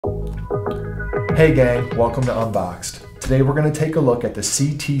Hey gang, welcome to Unboxed. Today we're going to take a look at the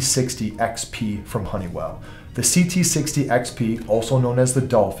CT60 XP from Honeywell. The CT60 XP, also known as the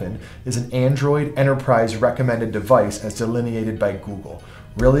Dolphin, is an Android Enterprise recommended device as delineated by Google.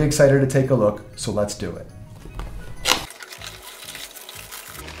 Really excited to take a look, so let's do it.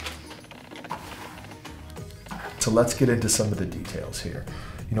 So let's get into some of the details here.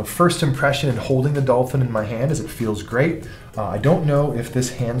 First impression in holding the Dolphin in my hand is it feels great. I don't know if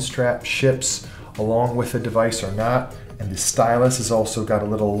this hand strap ships along with the device or not, and the stylus has also got a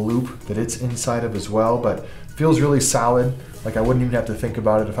little loop that it's inside of as well, but feels really solid. Like I wouldn't even have to think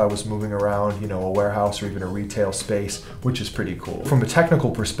about it if I was moving around, a warehouse or even a retail space, which is pretty cool. From a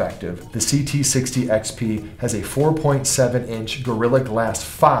technical perspective, the CT60 XP has a 4.7-inch Gorilla Glass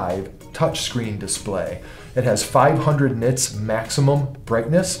 5 touchscreen display. It has 500 nits maximum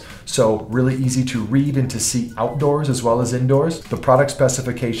brightness, so really easy to read and to see outdoors as well as indoors. The product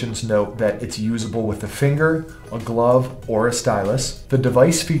specifications note that it's usable with a finger, a glove, or a stylus. The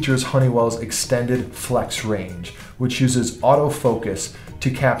device features Honeywell's extended flex range, which uses autofocus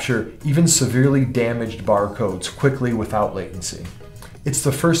to capture even severely damaged barcodes quickly without latency. It's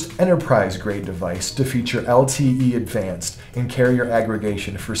the first enterprise-grade device to feature LTE-advanced and carrier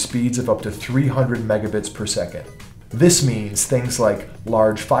aggregation for speeds of up to 300 megabits per second. This means things like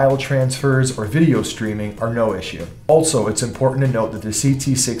large file transfers or video streaming are no issue. Also, it's important to note that the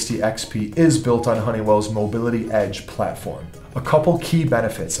CT60 XP is built on Honeywell's Mobility Edge platform. A couple key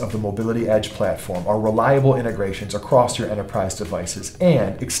benefits of the Mobility Edge platform are reliable integrations across your enterprise devices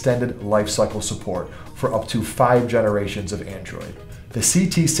and extended lifecycle support for up to 5 generations of Android. The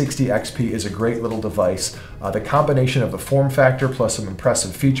CT60 XP is a great little device. The combination of the form factor plus some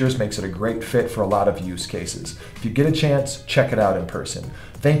impressive features makes it a great fit for a lot of use cases. If you get a chance, check it out in person.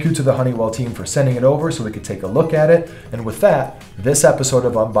 Thank you to the Honeywell team for sending it over so we could take a look at it. And with that, this episode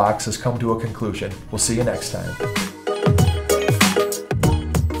of Unboxed has come to a conclusion. We'll see you next time.